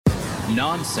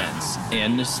Nonsense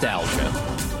and Nostalgia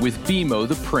with BMO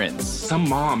the Prince. Some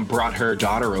mom brought her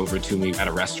daughter over to me at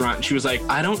a restaurant, and she was like,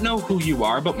 I don't know who you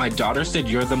are, but my daughter said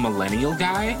you're the millennial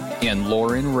guy. And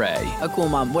Lauren Ray. A cool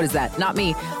mom. What is that? Not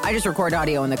me. I just record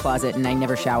audio in the closet and I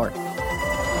never shower.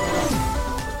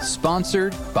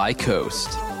 Sponsored by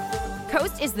Coast.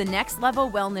 Coast is the next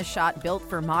level wellness shot built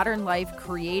for modern life,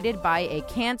 created by a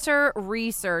cancer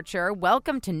researcher.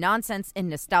 Welcome to Nonsense and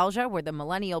Nostalgia, where the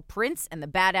millennial prince and the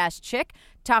badass chick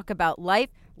talk about life,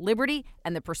 liberty,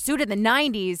 and the pursuit of the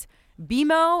 90s.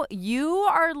 BMO, you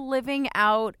are living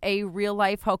out a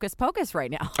real-life hocus pocus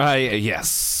right now.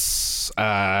 Yes.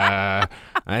 I'm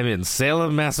in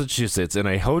Salem, Massachusetts, in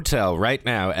a hotel right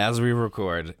now as we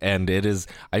record, and it is,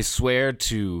 I swear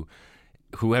to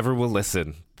whoever will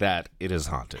listen, that it is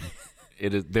haunted.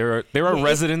 It is. There are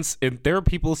residents. There are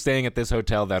people staying at this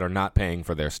hotel that are not paying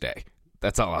for their stay.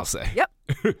 That's all I'll say.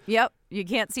 Yep. You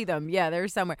can't see them. Yeah, they're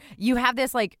somewhere. You have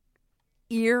this like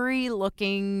eerie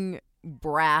looking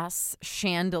brass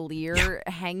chandelier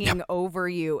hanging over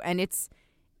you, and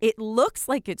it looks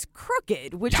like it's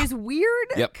crooked, which is weird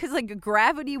because like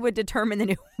gravity would determine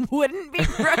that it wouldn't be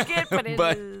crooked, but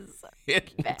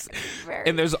it is. Very,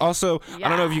 and there's also I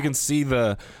don't know if you can see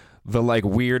the like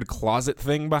weird closet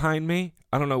thing behind me.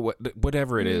 I don't know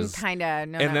whatever it is. Kind of.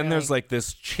 No, and then really. there's like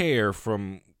this chair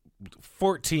from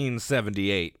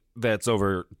 1478 that's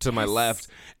over to my left.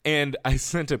 And I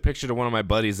sent a picture to one of my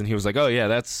buddies, and he was like, "Oh yeah,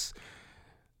 that's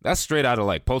straight out of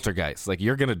like Poltergeist. Like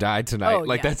you're gonna die tonight.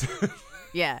 That's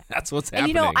that's what's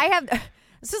happening." And I have.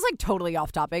 This is like totally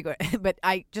off topic, but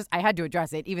I had to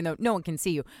address it, even though no one can see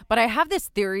you. But I have this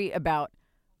theory about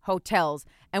hotels,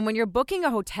 and when you're booking a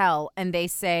hotel and they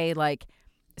say like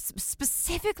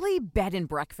specifically bed and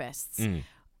breakfasts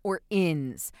or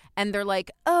inns, and they're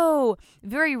like, oh,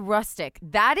 very rustic,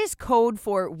 that is code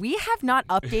for we have not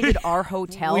updated our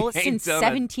hotel since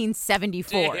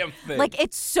 1774. Like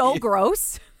it's so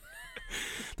gross.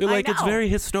 They're like, it's very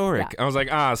historic. I was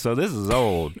like, so this is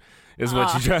old is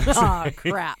what you try to say. Oh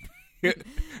crap.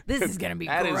 This is gonna be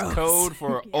that gross. Is code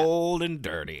for old and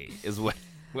dirty is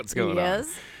what's going on.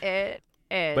 Yes, it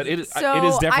is. But it is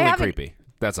definitely creepy.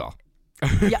 That's all.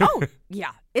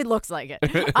 Yeah. It looks like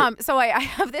it. So I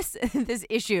have this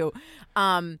issue.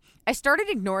 I started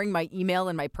ignoring my email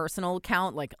and my personal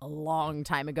account like a long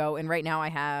time ago, and right now I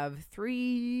have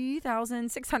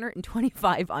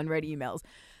 3,625 unread emails.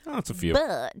 Oh, that's a few.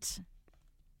 But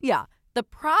yeah, the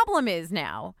problem is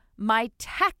now my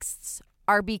texts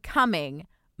are becoming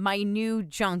my new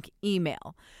junk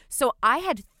email. So I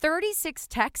had 36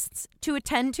 texts to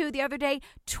attend to the other day.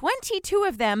 22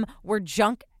 of them were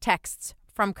junk texts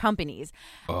from companies.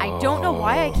 I don't know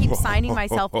why I keep signing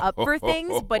myself up for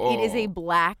things, but it is a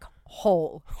black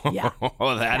hole. Yeah.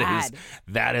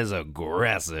 That is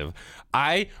aggressive.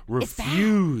 I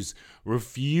refuse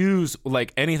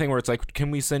like anything where it's like,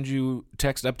 can we send you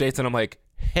text updates? And I'm like,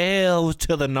 hell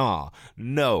to the nah.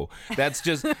 No, that's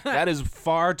just, that is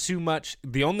far too much.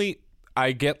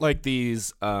 I get like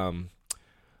these, I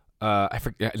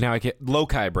forget now. I get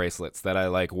loci bracelets that I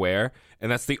like wear,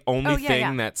 and that's the only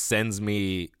thing that sends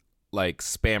me like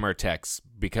spammer texts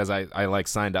because I like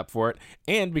signed up for it,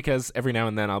 and because every now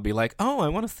and then I'll be like, oh, I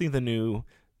want to see the new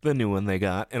one they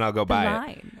got, and I'll go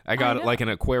buy it. I got like an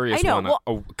Aquarius one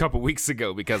a couple weeks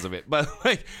ago because of it, but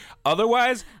like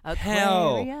otherwise,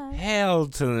 hell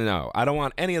to the no. I don't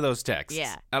want any of those texts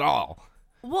at all.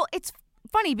 Well, it's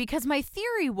funny because my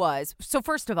theory was, so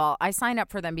first of all, I sign up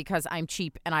for them because I'm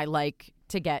cheap and I like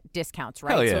to get discounts,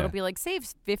 right? So it'll be like save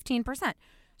 15%.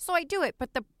 So I do it,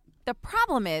 but the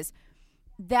problem is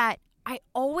that I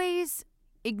always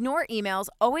ignore emails,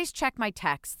 always check my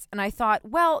texts, and I thought,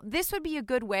 well, this would be a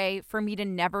good way for me to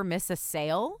never miss a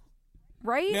sale,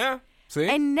 right? Yeah. See?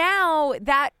 And now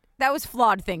that was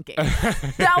flawed thinking.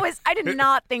 I did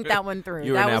not think that one through.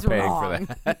 You are now paying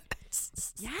for that.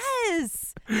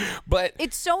 Yes. But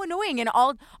it's so annoying, and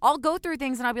I'll go through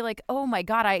things and I'll be like, oh my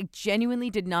God, I genuinely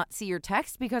did not see your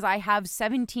text because I have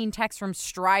 17 texts from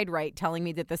StrideRite telling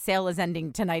me that the sale is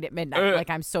ending tonight at midnight. Like,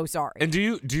 I'm so sorry. And do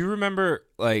you remember,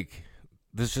 like,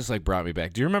 this just like brought me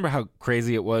back. Do you remember how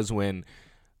crazy it was when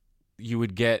you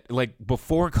would get like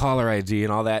before caller ID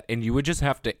and all that, and you would just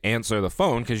have to answer the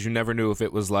phone because you never knew if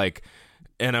it was like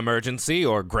an emergency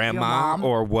or grandma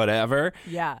or whatever.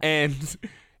 Yeah. And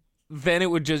then it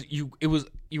would just you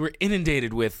were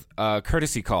inundated with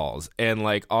courtesy calls and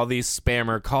like all these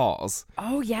spammer calls.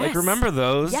 Oh yes. Like remember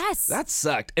those? Yes. That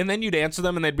sucked. And then you'd answer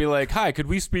them and they'd be like, "Hi, could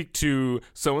we speak to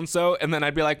so and so?" And then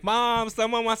I'd be like, "Mom,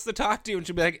 someone wants to talk to you." And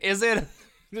she'd be like, "Is it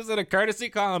a courtesy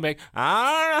call?" I'm like,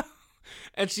 "I don't know."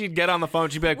 And she'd get on the phone.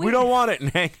 She'd be like, "We don't want it." And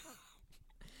hang.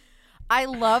 I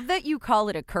love that you call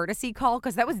it a courtesy call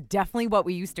because that was definitely what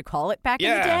we used to call it back in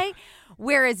the day.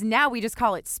 Whereas now we just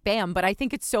call it spam. But I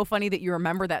think it's so funny that you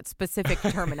remember that specific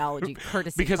terminology,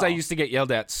 courtcy Because call. I used to get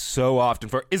yelled at so often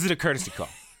for, is it a courtesy call?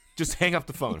 Just hang up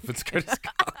the phone if it's a courtesy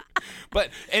call. But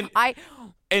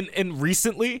and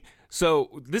recently,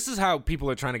 so this is how people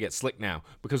are trying to get slick now.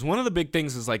 Because one of the big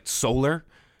things is like solar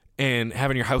and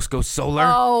having your house go solar.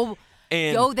 Oh,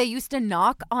 and yo, they used to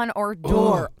knock on our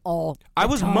door all the I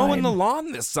was time. mowing the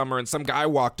lawn this summer and some guy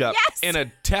walked up in a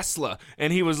Tesla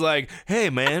and he was like, hey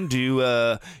man,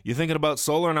 you thinking about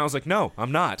solar? And I was like, no,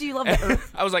 I'm not. Do you love the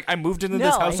earth? I was like, I moved into No,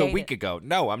 this I house a hate week ago.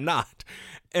 No, I'm not.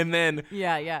 And then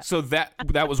Yeah. so that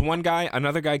was one guy.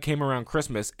 Another guy came around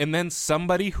Christmas, and then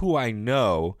somebody who I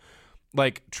know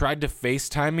like tried to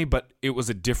FaceTime me, but it was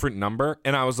a different number.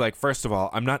 And I was like, first of all,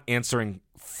 I'm not answering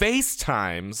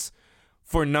FaceTimes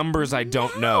for numbers I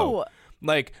don't know.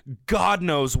 Like, God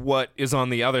knows what is on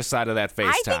the other side of that FaceTime.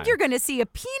 I think you're going to see a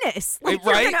penis. Like,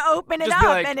 Right? you're going to open it Just be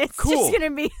up, like, and it's cool. just going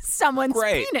to be someone's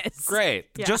penis. Great.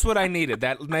 Yeah. Just what I needed.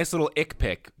 That nice little ick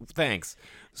pic. Thanks.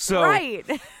 So, Right.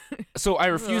 So I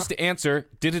refused to answer,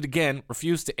 did it again,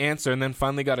 refused to answer, and then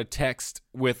finally got a text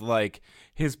with, like,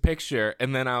 his picture.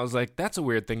 And then I was like, that's a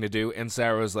weird thing to do. And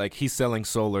Sarah was like, he's selling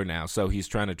solar now, so he's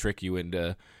trying to trick you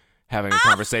into having a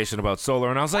conversation about solar.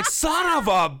 And I was like, son of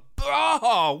a...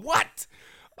 Oh, what?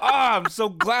 Oh, I'm so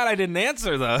glad I didn't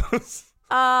answer those.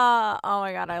 Oh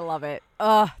my God, I love it.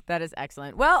 That is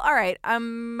excellent. Well, all right.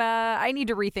 I need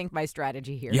to rethink my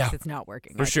strategy here because it's not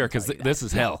working. For sure, because this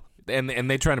is hell. And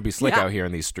they trying to be slick out here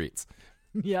in these streets.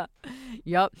 Yeah.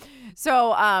 Yep. So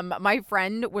my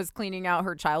friend was cleaning out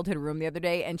her childhood room the other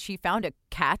day, and she found a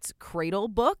Cat's Cradle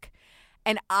book.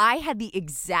 And I had the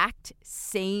exact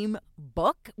same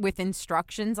book with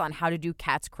instructions on how to do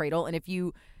Cat's Cradle. And do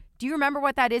you remember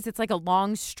what that is? It's like a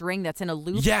long string that's in a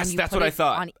loop. Yes, and you that's put what I it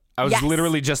thought. on- I was Yes.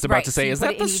 literally just about Right, to so say, you is put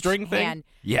that it the in each string thing? hand.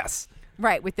 Yes.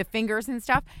 Right, with the fingers and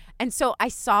stuff. And so I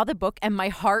saw the book and my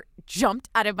heart jumped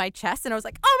out of my chest and I was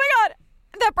like, oh my God,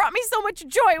 that brought me so much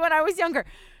joy when I was younger.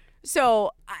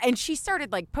 So, and she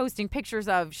started like posting pictures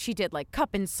she did like cup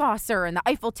and saucer and the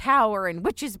Eiffel Tower and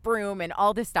witch's broom and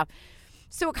all this stuff.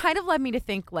 So it kind of led me to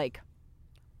think like,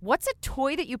 what's a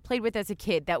toy that you played with as a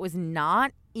kid that was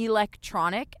not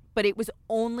electronic, but it was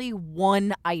only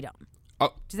one item?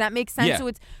 Oh, Does that make sense? yeah. So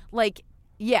it's like,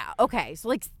 yeah, okay. So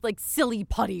like silly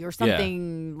putty or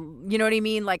something. You know what I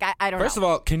mean? Like I don't know. First of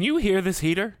all, can you hear this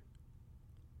heater?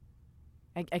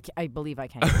 I believe I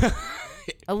can.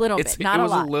 A little bit, not it a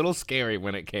was lot. a little scary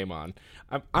when it came on.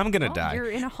 I'm gonna die. You're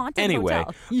in a haunted Anyway,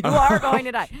 hotel. You are going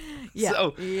to die. Yeah.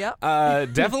 So, yep.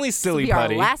 definitely This will silly be our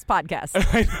putty. last podcast.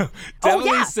 I know.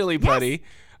 Definitely yeah. silly Yes. putty.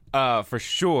 For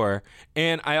sure.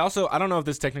 And I don't know if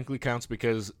this technically counts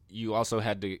because you also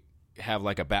had to have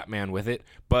like a Batman with it,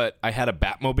 but I had a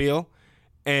Batmobile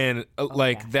and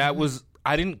that was,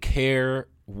 I didn't care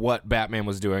what Batman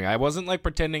was doing. I wasn't like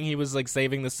pretending he was like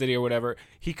saving the city or whatever.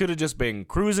 He could have just been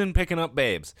cruising, picking up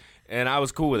babes, and I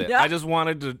was cool with it. Yeah. I just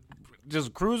wanted to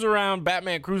just cruise around,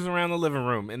 Batman cruising around the living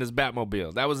room in his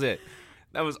Batmobile. That was it.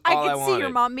 That was all I could wanted. see your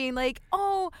mom being like,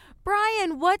 "Oh,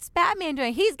 Brian, what's Batman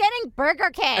doing? He's getting Burger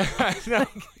King." I know.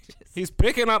 He's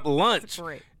picking up lunch.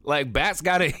 Great. Like, bats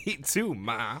gotta eat too,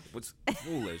 Ma. What's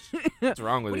foolish? What's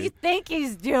wrong with What do you? you think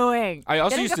he's doing? I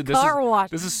also Getting used a to. car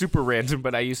wash. This is super random,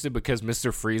 but I used to because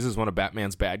Mr. Freeze is one of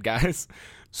Batman's bad guys.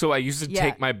 So I used to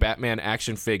take my Batman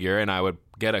action figure and I would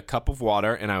get a cup of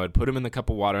water and I would put him in the cup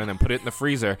of water and then put it in the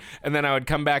freezer and then I would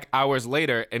come back hours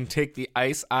later and take the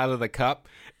ice out of the cup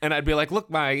and I'd be like, "Look,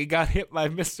 Ma, you got hit by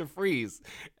Mr. Freeze,"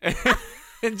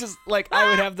 and just like I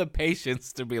would have the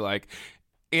patience to be like,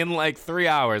 in like 3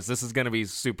 hours, this is gonna be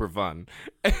super fun.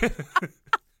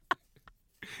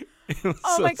 Oh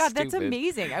so my God, that's stupid.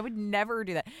 amazing. I would never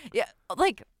do that. Yeah,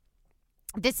 like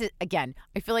this is, again,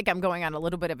 I feel like I'm going on a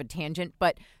little bit of a tangent,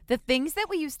 but the things that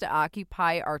we used to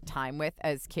occupy our time with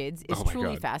as kids is Oh my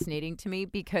truly God. fascinating to me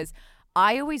because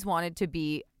I always wanted to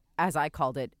be, as I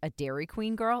called it, a Dairy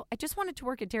Queen girl. I just wanted to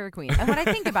work at Dairy Queen. And when I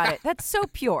think about it, that's so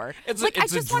pure. It's like, a I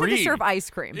just wanted to dream. serve ice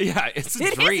cream. Yeah, it's a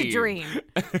It dream. is a dream.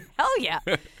 Hell yeah.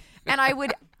 And I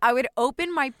would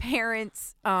open my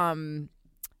parents'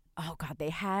 oh God, they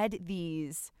had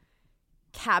these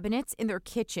cabinets in their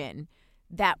kitchen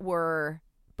that were,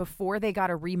 before they got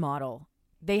a remodel,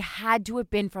 they had to have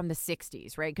been from the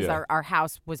 60s, right? Because Yeah. our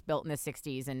house was built in the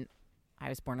 60s and I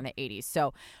was born in the 80s.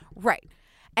 So, right.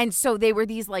 And so they were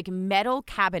these like metal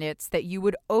cabinets that you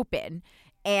would open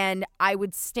and I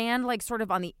would stand like sort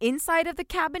of on the inside of the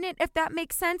cabinet, if that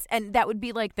makes sense. And that would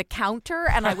be like the counter,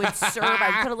 and I would serve, I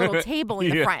would put a little table in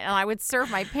the front, and I would serve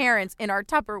my parents in our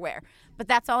Tupperware. But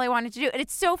that's all I wanted to do. And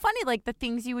it's so funny, like the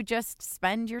things you would just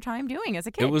spend your time doing as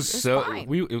a kid. It was so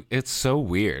fine. It's so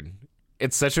weird.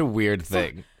 It's such a weird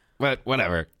thing. But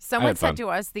whatever. Someone said to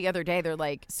us the other day, they're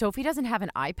like, Sophie doesn't have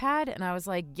an iPad? And I was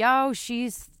like, yo,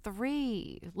 she's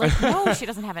 3. Like, no, she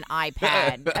doesn't have an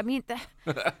iPad. I mean,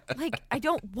 like, I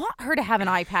don't want her to have an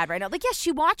iPad right now. Like, yes,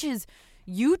 she watches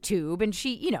YouTube, and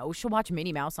she'll watch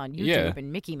Minnie Mouse on YouTube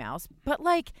and Mickey Mouse. But,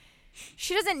 like,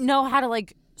 she doesn't know how to,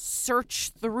 like, search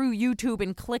through YouTube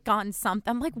and click on something.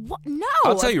 I'm like, what? No.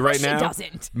 I'll tell you right now. She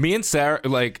doesn't. Me and Sarah,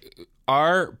 like...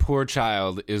 Our poor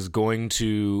child is going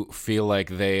to feel like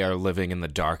they are living in the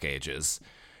dark ages,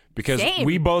 because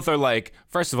we both are like,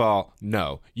 first of all,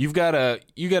 no, you gotta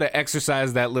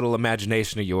exercise that little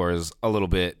imagination of yours a little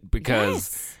bit,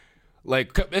 because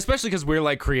like, especially because we're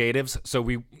like creatives. So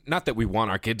not that we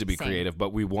want our kid to be creative,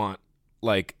 but we want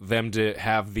like them to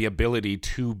have the ability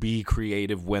to be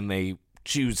creative when they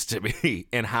choose to be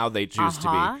and how they choose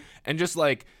to be, and just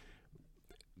like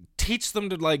teach them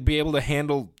to like be able to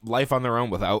handle life on their own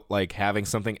without like having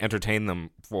something entertain them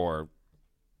for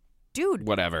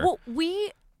whatever. Well,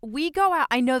 we go out.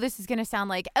 I know this is going to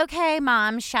sound like, okay,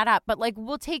 Mom, shut up. But like,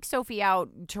 we'll take Sophie out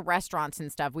to restaurants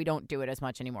and stuff. We don't do it as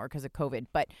much anymore because of COVID.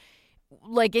 But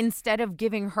like, instead of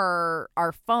giving her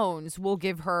our phones, we'll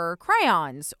give her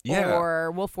crayons,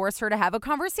 or we'll force her to have a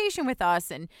conversation with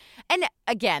us. And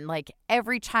again, like,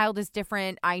 every child is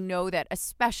different. I know that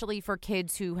especially for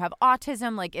kids who have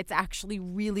autism, like, it's actually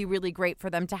really, really great for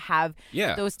them to have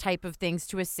those type of things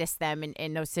to assist them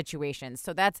in those situations.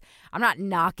 So I'm not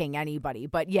knocking anybody,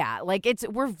 but yeah, like,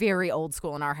 we're very old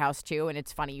school in our house too. And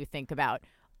it's funny, you think about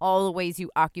all the ways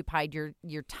you occupied your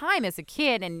time as a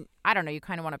kid, and I don't know, you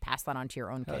kind of want to pass that on to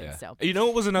your own kids. Yeah. So you know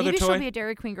what was another maybe toy? She'll be a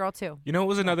Dairy Queen girl too. You know what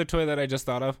was another toy that I just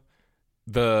thought of?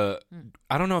 I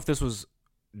don't know if this was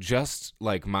just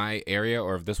like my area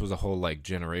or if this was a whole like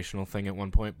generational thing at one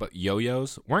point, but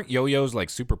yo-yos. Weren't yo-yos like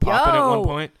super popping at one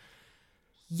point?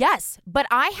 Yes, but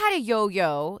I had a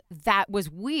yo-yo that was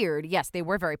weird. Yes, they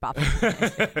were very popping.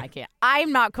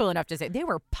 I'm not cool enough to say they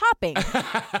were popping.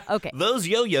 Okay. Those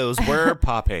yo-yos were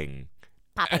popping.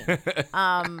 But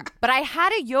I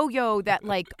had a yo-yo that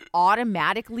like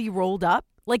automatically rolled up.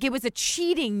 Like, it was a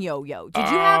cheating yo-yo. Did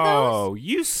you have those? Oh,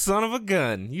 you son of a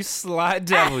gun. You sly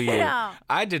devil, you.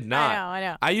 I did not. I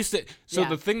know. I used to. So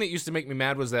the thing that used to make me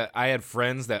mad was that I had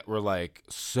friends that were like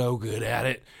so good at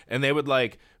it, and they would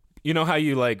like, you know how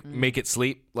you like make it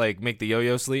sleep, like make the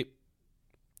yo-yo sleep,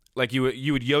 like you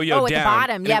would yo-yo down, at the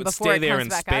bottom, and it would before stay it there comes and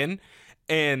back spin. up.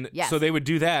 And so they would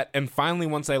do that, and finally,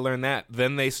 once I learned that,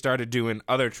 then they started doing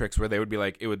other tricks where they would be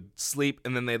like, it would sleep,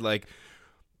 and then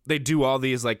they'd do all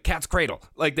these like cat's cradle,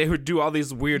 like they would do all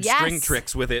these weird string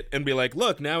tricks with it, and be like,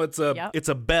 look, now it's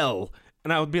a bell,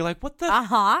 and I would be like, what the?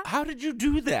 How did you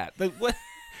do that? Like, what?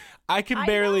 I can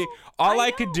barely. All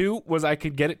I could do was I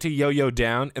could get it to yo-yo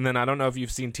down, and then I don't know if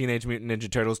you've seen Teenage Mutant Ninja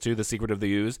Turtles 2: The Secret of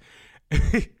the Ooze.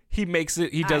 He makes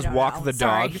it. He does walk the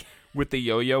dog with the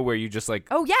yo-yo, where you just like.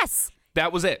 Oh yes.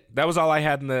 That was it. That was all I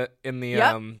had in the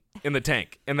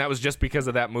tank, and that was just because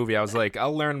of that movie. I was like,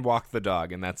 I'll learn walk the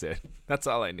dog, and that's it. That's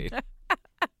all I need.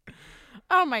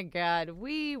 Oh my God,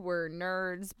 we were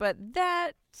nerds, but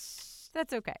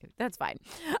that's okay. That's fine.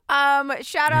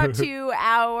 Shout out to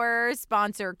our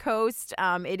sponsor, Coast.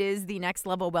 It is the next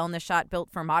level wellness shot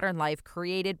built for modern life,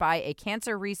 created by a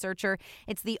cancer researcher.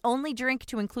 It's the only drink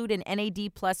to include an NAD+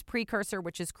 precursor,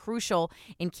 which is crucial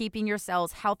in keeping your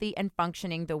cells healthy and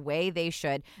functioning the way they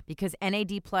should, because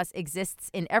NAD+ exists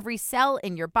in every cell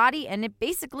in your body, and it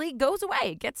basically goes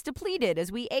away. It gets depleted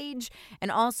as we age, and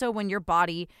also when your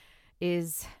body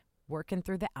is working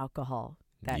through the alcohol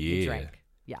that you drank.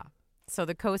 Yeah. So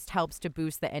the Coast helps to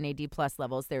boost the NAD+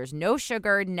 levels. There's no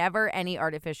sugar, never any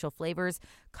artificial flavors,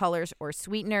 colors, or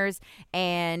sweeteners,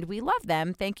 and we love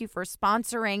them. Thank you for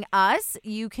sponsoring us.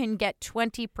 You can get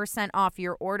 20% off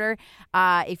your order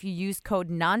if you use code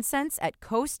NONSENSE at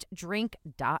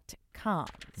coastdrink.com.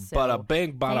 So, bada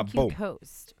bing, bada boom. Thank you,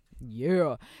 Coast.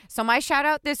 Yeah. So my shout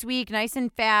out this week, nice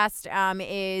and fast,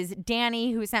 is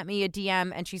Danny, who sent me a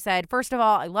DM, and she said, first of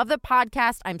all, I love the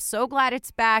podcast. I'm so glad it's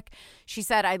back. She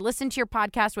said, I listened to your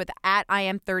podcast with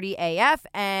 @IM30AF,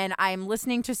 and I'm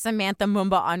listening to Samantha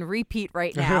Mumba on repeat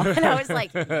right now. And I was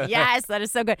like, yes, that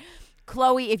is so good.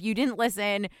 Chloe, if you didn't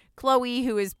listen, Chloe,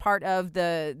 who is part of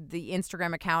the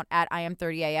Instagram account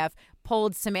 @IM30AF,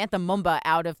 pulled Samantha Mumba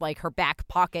out of like her back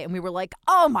pocket, and we were like,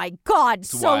 oh my God,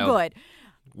 so wild. good.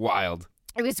 Wild.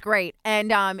 It was great. And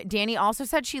Danny also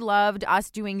said she loved us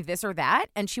doing this or that,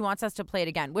 and she wants us to play it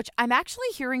again, which I'm actually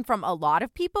hearing from a lot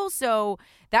of people. So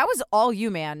that was all you,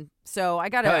 man. So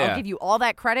I'll give you all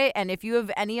that credit. And if you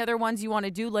have any other ones you want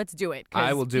to do, let's do it.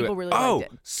 I will do it. Really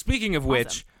liked it. Speaking of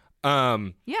which, we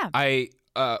did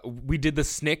the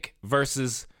SNCC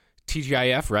versus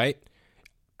TGIF, right?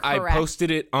 Correct. I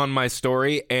posted it on my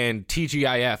story, and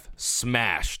TGIF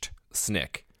smashed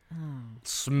SNCC.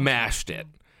 Smashed it.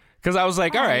 Because I was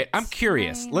like, all right, I'm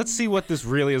curious. Let's see what this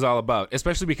really is all about.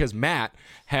 Especially because Matt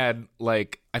had,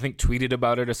 like, I think tweeted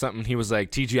about it or something. He was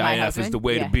like, TGIF is the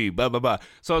way to be, blah, blah, blah.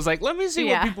 So I was like, let me see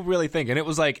what people really think. And it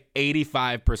was like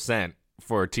 85%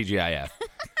 for TGIF.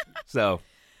 So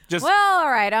just. Well, all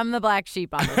right. I'm the black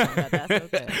sheep on this one, but that's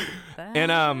okay.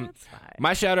 And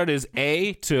my shout out is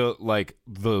to like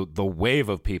the wave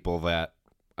of people that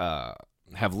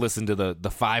have listened to the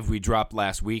 5 we dropped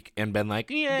last week and been like,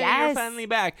 yeah, you're finally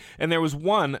back. And there was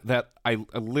one that I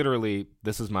literally,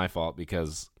 this is my fault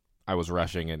because I was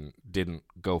rushing and didn't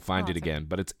go find it again.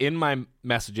 But it's in my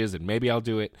messages, and maybe I'll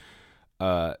do it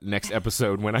next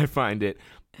episode when I find it.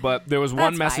 But there was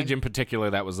one message in particular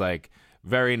that was like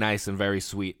very nice and very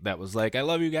sweet. That was like, I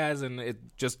love you guys. And it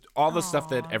just all the stuff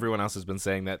that everyone else has been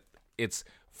saying, that it's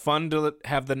fun to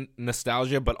have the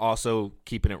nostalgia, but also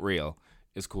keeping it real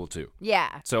is cool too.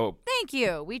 Yeah. So thank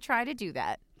you. We try to do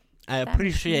that. I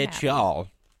appreciate y'all.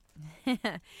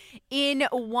 In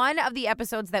one of the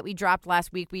episodes that we dropped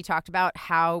last week, we talked about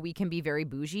how we can be very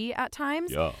bougie at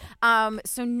times. Yeah.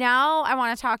 So now I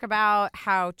want to talk about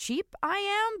how cheap I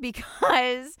am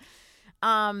because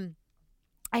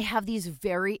I have these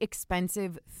very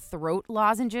expensive throat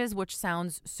lozenges, which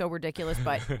sounds so ridiculous.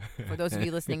 But for those of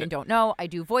you listening and don't know, I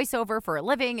do voiceover for a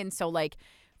living. And so, like,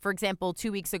 for example,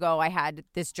 2 weeks ago, I had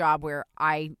this job where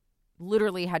I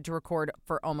literally had to record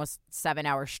for almost 7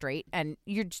 hours straight, and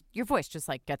your voice just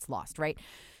like gets lost, right?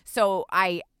 So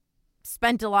I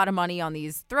spent a lot of money on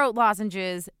these throat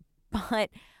lozenges, but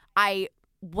I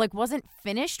like wasn't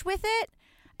finished with it.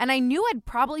 And I knew I'd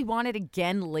probably want it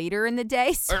again later in the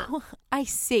day, so I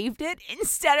saved it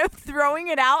instead of throwing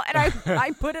it out, and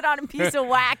I put it on a piece of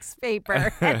wax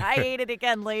paper, and I ate it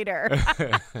again later.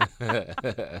 Because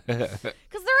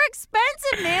they're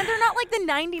expensive, man. They're not like the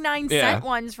 99-cent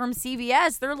ones from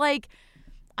CVS. They're like,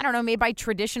 I don't know, made by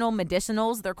traditional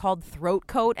medicinals. They're called Throat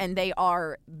Coat, and they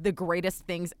are the greatest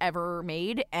things ever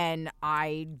made, and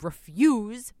I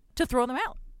refuse to throw them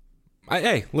out.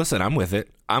 Hey, listen, I'm with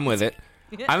it.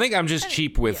 I think I'm just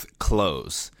cheap with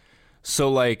clothes. So,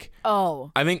 like,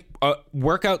 I think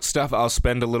workout stuff I'll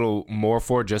spend a little more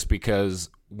for, just because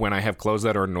when I have clothes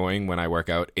that are annoying when I work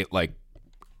out, it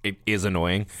is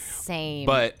annoying. Same.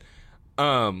 But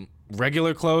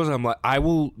regular clothes, I'm like, I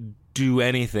will do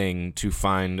anything to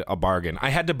find a bargain.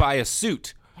 I had to buy a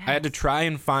suit. Yes. I had to try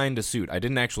and find a suit. I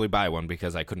didn't actually buy one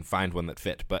because I couldn't find one that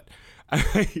fit, but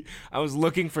I was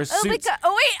looking for suits. Oh, my God.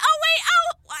 Oh, wait.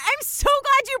 I'm so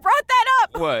glad you brought that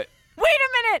up. What? Wait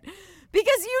a minute.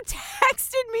 Because you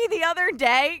texted me the other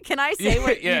day. Can I say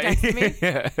what you texted me?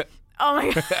 Yeah. Oh,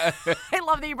 my God. I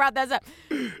love that you brought that up.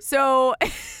 So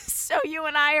you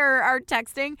and I are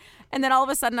texting, and then all of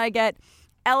a sudden I get,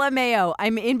 LMAO,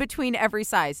 I'm in between every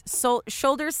size.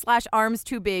 Shoulders / arms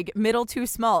too big, middle too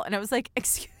small. And I was like,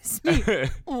 excuse me,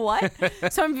 what?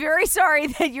 So I'm very sorry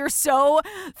that you're so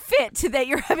fit that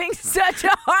you're having such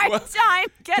a hard time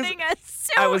getting a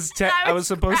suit. I was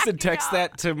supposed to text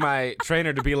that to my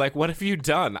trainer to be like, what have you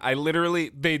done?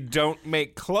 They don't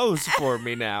make clothes for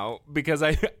me now because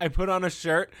I put on a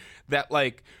shirt that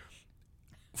like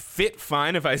fit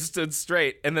fine if I stood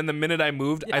straight, and then the minute I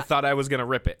moved, I thought I was gonna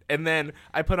rip it, and then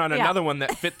I put on another one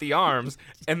that fit the arms,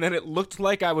 and then it looked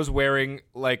like I was wearing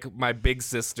like my big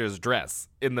sister's dress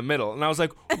in the middle, and I was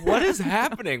like, what is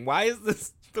happening? Why is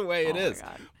this the way it is?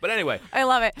 God. But anyway, I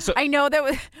love it. So, I know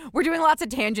that we're doing lots of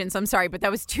tangents, I'm sorry, but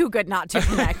that was too good not to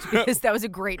connect because that was a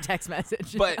great text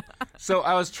message. But so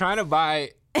I was trying to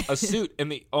buy a suit,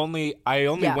 and I only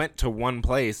went to one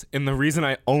place, and the reason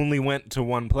I only went to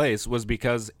one place was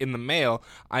because in the mail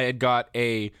I had got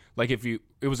it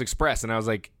was express, and I was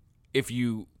like, if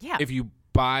you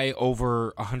buy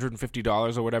over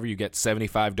 $150 or whatever, you get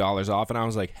 $75 off, and I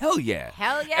was like, hell yeah.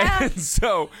 And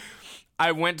so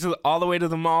I went all the way to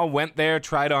the mall, went there,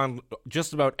 tried on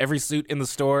just about every suit in the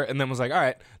store, and then was like, all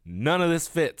right, none of this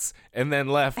fits, and then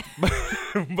left.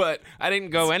 But I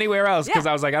didn't go anywhere else because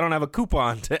I was like, I don't have a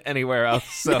coupon to anywhere else.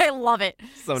 So I love it.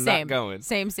 So not going.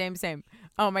 Same.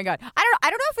 Oh my God. I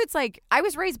don't know if it's like, I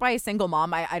was raised by a single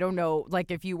mom. I don't know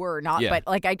like if you were or not, but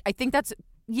like I think that's,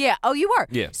 oh, you were.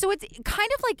 Yeah. So it's kind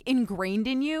of like ingrained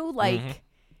in you, like,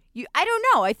 I don't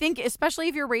know. I think especially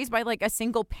if you're raised by like a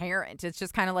single parent, it's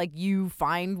just kind of like you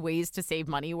find ways to save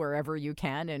money wherever you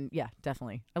can. And yeah,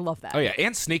 definitely. I love that. Oh yeah,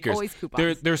 and sneakers. Always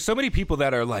coupons. There's so many people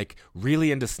that are like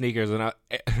really into sneakers, and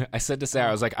I said to Sarah,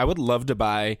 I was like, I would love to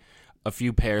buy a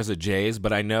few pairs of J's,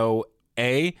 but I know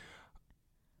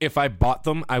if I bought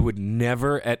them, they would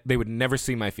never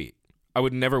see my feet. I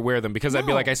would never wear them because I'd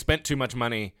be like, I spent too much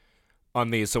money on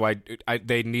these, so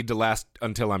they need to last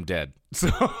until I'm dead. So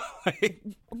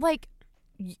like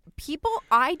people,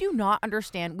 I do not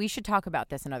understand. We should talk about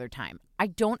this another time. I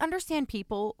don't understand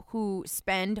people who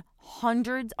spend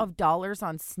hundreds of dollars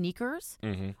on sneakers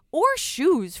or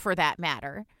shoes, for that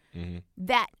matter,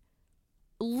 that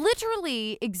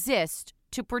literally exist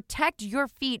to protect your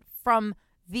feet from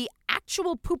the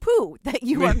actual poo-poo that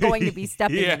you are going to be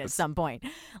stepping in at some point.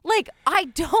 Like, I'll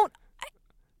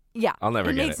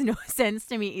never get it. It makes no sense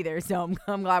to me either, so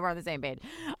I'm glad we're on the same page.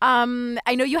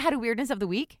 I know you had a weirdness of the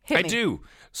week. Hit me. Do.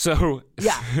 So,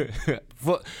 yeah.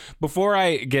 Before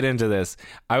I get into this,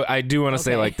 I do want to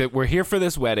say like that we're here for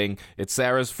this wedding. It's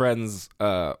Sarah's friend's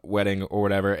wedding or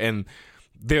whatever, and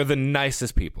they're the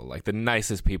nicest people, like the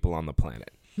nicest people on the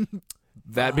planet.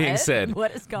 That being said,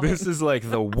 what is going this is like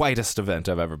the whitest event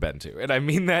I've ever been to, and I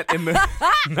mean that in the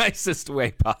nicest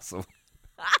way possible.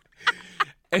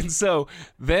 And so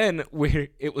then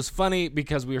it was funny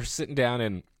because we were sitting down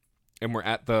and we're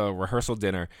at the rehearsal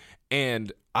dinner,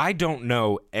 and I don't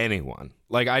know anyone.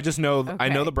 Like, I just know I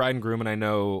know the bride and groom, and I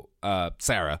know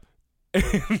Sarah.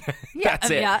 That's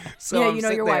it. Yeah. So you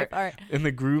know your wife. All right. And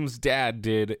the groom's dad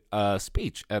did a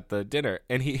speech at the dinner,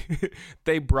 and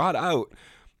they brought out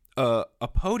a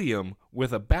podium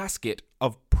with a basket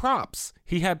of props.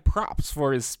 He had props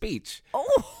for his speech.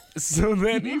 Oh. So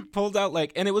then he pulled out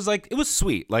and it was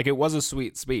sweet. Like, it was a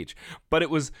sweet speech, but it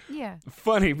was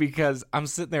funny because I'm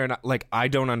sitting there and I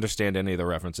don't understand any of the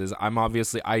references.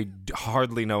 I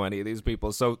hardly know any of these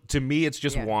people. So to me, it's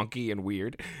just wonky and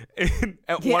weird. And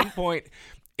at one point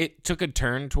it took a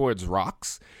turn towards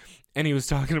rocks, and he was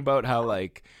talking about how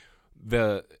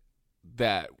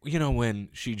when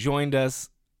she joined us,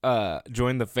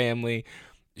 joined the family,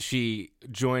 she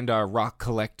joined our rock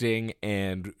collecting,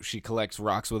 and she collects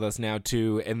rocks with us now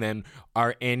too, and then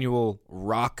our annual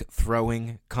rock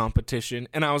throwing competition.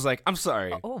 And I was like, I'm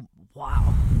sorry. Oh,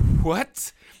 wow.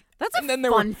 What? That's a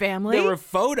fun family. There were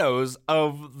photos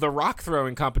of the rock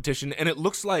throwing competition, and it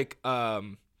looks like what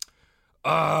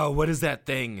is that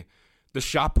thing? The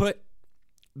shot put?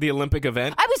 The Olympic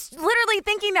event. I was literally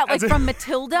thinking that, from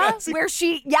Matilda, where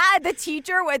the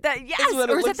teacher with the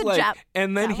or is it the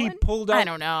and then he pulled out. I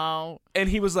don't know. And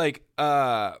he was like,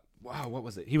 wow, what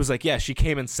was it? He was like, yeah, she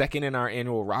came in second in our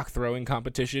annual rock throwing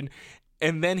competition.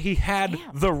 And then he had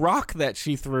the rock that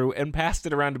she threw and passed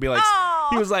it around to be like,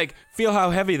 he was like, feel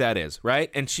how heavy that is,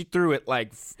 right? And she threw it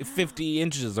 50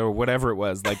 inches or whatever it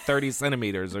was, 30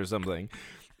 centimeters or something.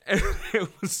 And it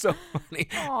was so funny.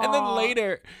 Aww. And then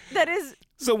later, that is.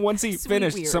 So once he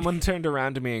finished, weird. Someone turned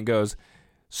around to me and goes,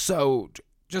 so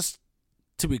just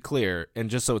to be clear, and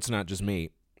just so it's not just me,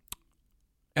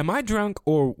 am I drunk,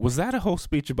 or was that a whole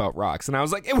speech about rocks? And I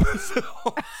was like, it was a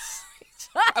whole speech.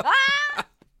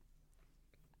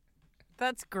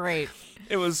 That's great.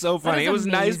 It was so funny. It was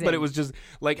amazing. Nice, but it was just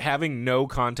having no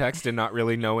context and not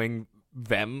really knowing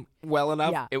them well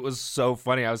enough. Yeah. It was so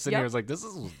funny. I was sitting here, I was like, this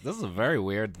is a very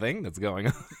weird thing that's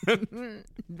going on.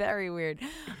 Very weird.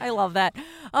 I love that.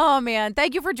 Oh man,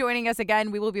 thank you for joining us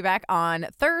again. We will be back on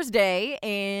Thursday,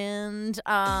 and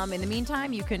in the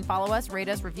meantime, you can follow us, rate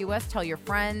us, review us, tell your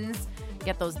friends,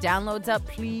 get those downloads up,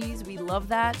 please. We love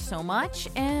that so much.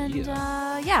 And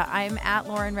I'm at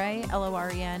Lauren Ray,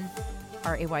 LOREN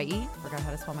RAYE. Forgot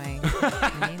how to spell my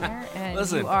name there. And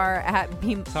listen, you are at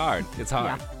Beam. It's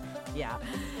hard. Yeah.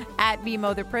 At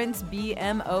BMO the Prince,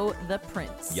 BMO the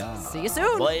Prince. Yeah. See you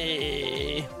soon.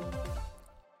 Bye.